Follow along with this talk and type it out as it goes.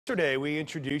Yesterday, we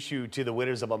introduced you to the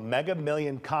winners of a Mega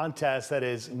Million contest that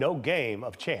is no game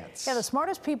of chance. Yeah, the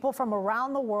smartest people from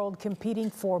around the world competing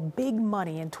for big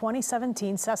money. In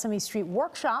 2017, Sesame Street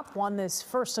Workshop won this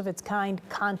first-of-its-kind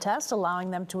contest, allowing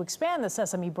them to expand the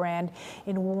Sesame brand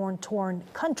in war-torn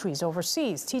countries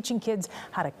overseas, teaching kids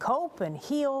how to cope and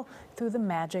heal through the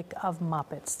magic of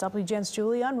Muppets. WGN's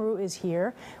Julie Unruh is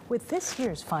here with this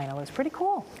year's finalists. Pretty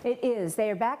cool. It is.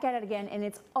 They are back at it again, and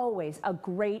it's always a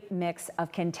great mix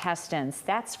of contestants,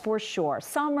 that's for sure.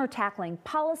 Some are tackling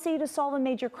policy to solve a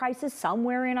major crisis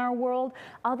somewhere in our world.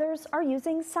 Others are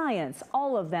using science.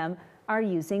 All of them are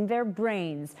using their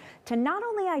brains to not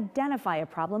only identify a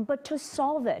problem, but to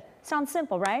solve it. Sounds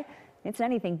simple, right? It's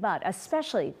anything but,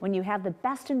 especially when you have the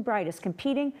best and brightest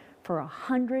competing for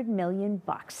 $100 million.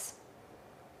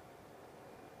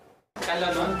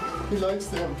 He likes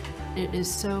them. It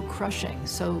is so crushing,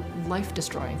 so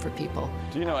life-destroying for people.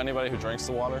 Do you know anybody who drinks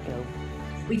the water? No.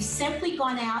 We've simply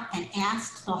gone out and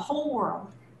asked the whole world,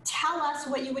 tell us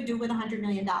what you would do with $100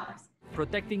 million.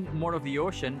 Protecting more of the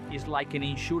ocean is like an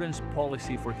insurance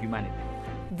policy for humanity.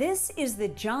 This is the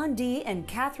John D. and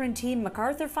Catherine T.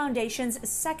 MacArthur Foundation's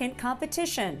second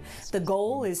competition. The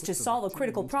goal is to solve a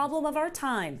critical problem of our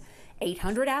time.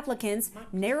 800 applicants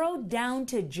narrowed down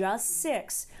to just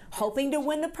 6, hoping to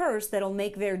win the purse that'll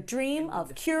make their dream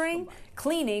of curing,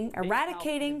 cleaning,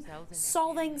 eradicating,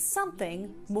 solving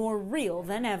something more real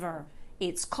than ever.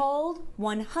 It's called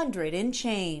 100 and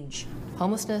Change.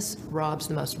 Homelessness robs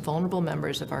the most vulnerable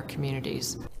members of our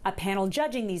communities. A panel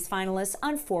judging these finalists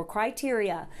on 4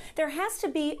 criteria. There has to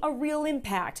be a real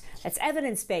impact that's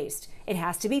evidence-based. It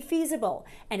has to be feasible,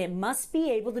 and it must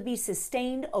be able to be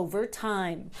sustained over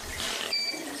time.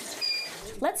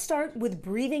 Let's start with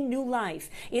breathing new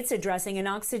life. It's addressing an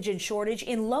oxygen shortage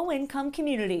in low-income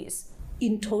communities.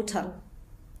 In total,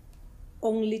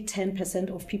 only 10%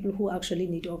 of people who actually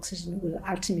need oxygen will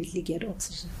ultimately get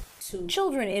oxygen.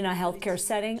 Children in a healthcare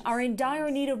setting are in dire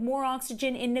need of more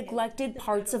oxygen in neglected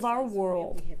parts of our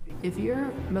world. If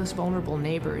your most vulnerable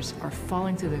neighbors are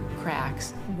falling through the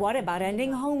cracks. What about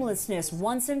ending homelessness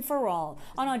once and for all?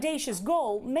 An audacious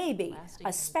goal, maybe,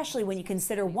 especially when you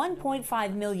consider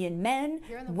 1.5 million men,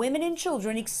 women, and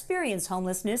children experience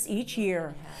homelessness each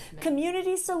year.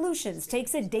 Community Solutions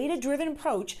takes a data-driven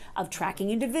approach of tracking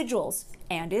individuals,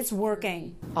 and it's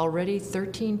working. Already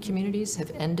 13 communities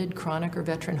have ended chronic or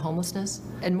veteran homelessness,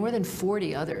 and more than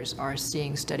 40 others are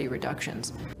seeing steady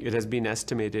reductions. It has been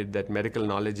estimated that medical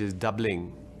knowledge is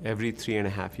doubling every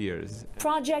 3.5 years.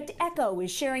 Project ECHO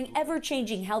is sharing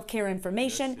ever-changing healthcare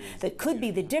information that could be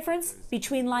the difference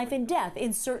between life and death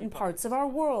in certain parts of our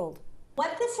world.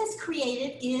 What this has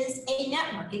created is a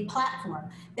network, a platform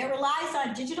that relies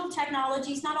on digital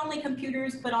technologies, not only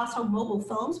computers, but also mobile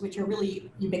phones, which are really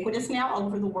ubiquitous now all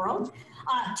over the world,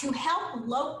 to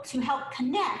help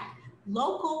connect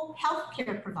local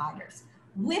healthcare providers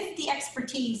with the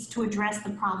expertise to address the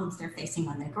problems they're facing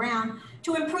on the ground,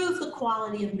 to improve the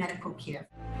quality of medical care.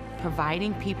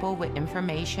 Providing people with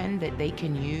information that they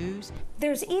can use.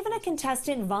 There's even a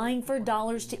contestant vying for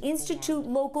dollars to institute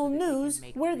local news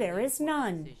where there is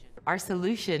none. Our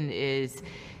solution is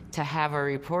to have a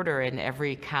reporter in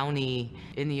every county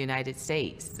in the United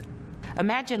States.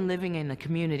 Imagine living in a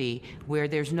community where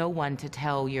there's no one to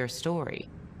tell your story,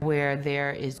 where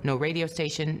there is no radio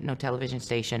station, no television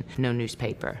station, no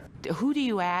newspaper. Who do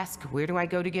you ask? Where do I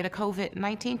go to get a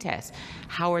COVID-19 test?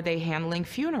 How are they handling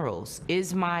funerals?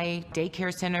 Is my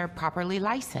daycare center properly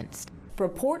licensed?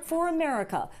 Report for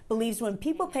America believes when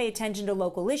people pay attention to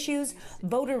local issues,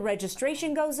 voter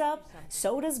registration goes up,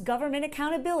 so does government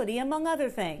accountability, among other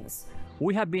things.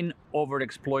 We have been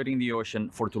overexploiting the ocean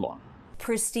for too long.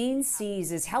 Pristine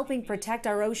Seas is helping protect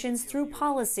our oceans through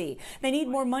policy. They need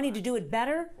more money to do it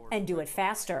better and do it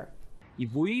faster.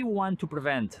 If we want to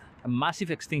prevent a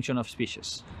massive extinction of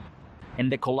species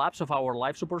and the collapse of our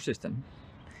life support system,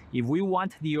 if we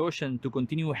want the ocean to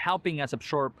continue helping us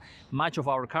absorb much of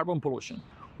our carbon pollution,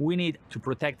 we need to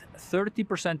protect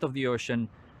 30% of the ocean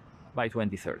by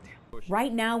 2030.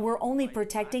 Right now, we're only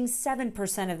protecting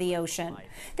 7% of the ocean.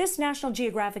 This National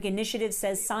Geographic initiative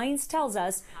says science tells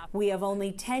us we have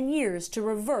only 10 years to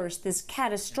reverse this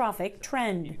catastrophic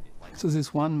trend. So there's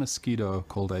this one mosquito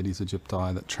called Aedes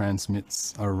aegypti that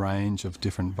transmits a range of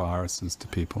different viruses to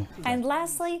people. And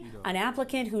lastly, an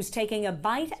applicant who's taking a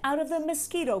bite out of the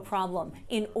mosquito problem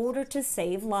in order to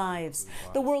save lives.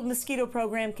 The World Mosquito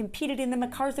Program competed in the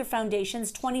MacArthur Foundation's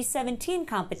 2017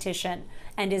 competition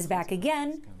and is back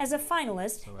again as a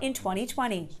finalist in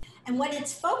 2020. And what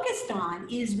it's focused on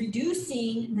is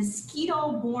reducing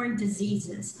mosquito-borne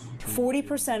diseases.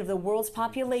 40% of the world's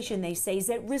population, they say,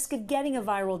 is at risk of getting a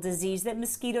viral disease that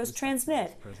mosquitoes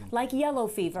transmit, like yellow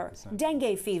fever,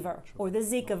 dengue fever, or the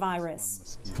Zika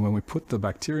virus. When we put the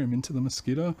bacterium into the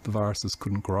mosquito, the viruses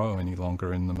couldn't grow any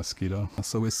longer in the mosquito.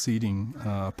 So we're seeding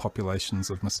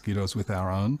populations of mosquitoes with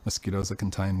our own mosquitoes that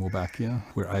contain Wolbachia.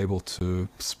 We're able to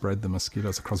spread the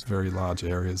mosquitoes across very large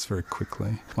areas very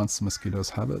quickly. Once the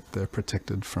mosquitoes have it, they're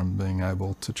protected from being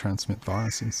able to transmit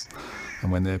viruses.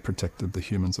 And when they're protected, the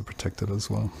humans are protected as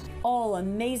well. All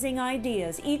amazing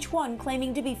ideas, each one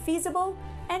claiming to be feasible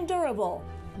and durable,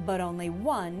 but only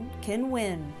one can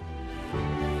win.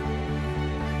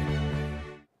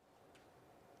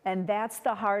 And that's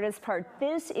the hardest part.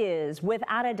 This is,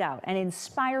 without a doubt, an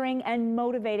inspiring and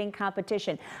motivating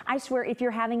competition. I swear, if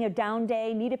you're having a down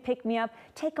day, need a pick-me-up,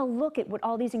 take a look at what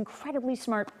all these incredibly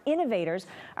smart innovators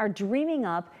are dreaming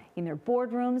up in their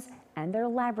boardrooms and their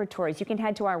laboratories. You can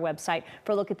head to our website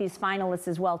for a look at these finalists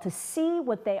as well to see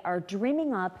what they are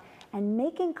dreaming up and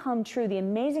making come true. The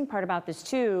amazing part about this,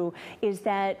 too, is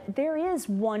that there is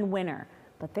one winner,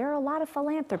 but there are a lot of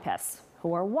philanthropists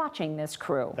who are watching this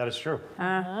crew. That is true.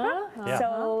 Yeah.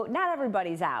 So not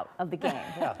everybody's out of the game.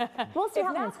 We'll see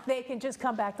how not, they can just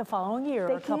come back the following year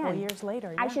or a couple of years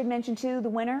later. I should mention, too, the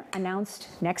winner announced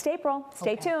next April.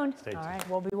 Stay tuned. All right,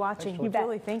 we'll be watching. You bet.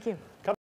 Julie, thank you.